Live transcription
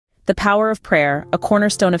The power of prayer, a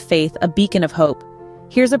cornerstone of faith, a beacon of hope.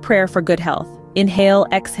 Here's a prayer for good health. Inhale,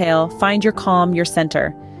 exhale, find your calm, your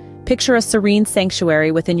center. Picture a serene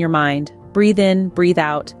sanctuary within your mind. Breathe in, breathe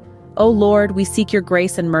out. O Lord, we seek your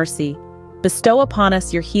grace and mercy. Bestow upon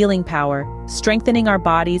us your healing power, strengthening our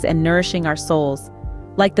bodies and nourishing our souls.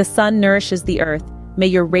 Like the sun nourishes the earth, may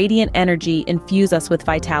your radiant energy infuse us with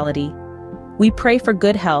vitality. We pray for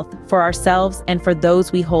good health, for ourselves and for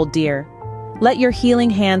those we hold dear. Let your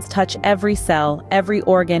healing hands touch every cell, every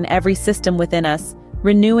organ, every system within us,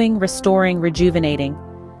 renewing, restoring, rejuvenating.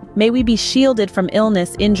 May we be shielded from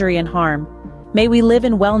illness, injury, and harm. May we live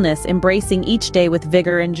in wellness, embracing each day with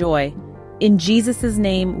vigor and joy. In Jesus'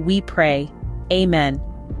 name we pray. Amen.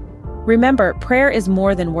 Remember, prayer is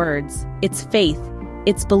more than words. It's faith,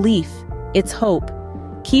 it's belief, it's hope.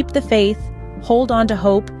 Keep the faith, hold on to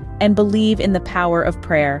hope, and believe in the power of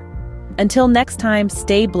prayer. Until next time,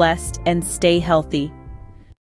 stay blessed and stay healthy.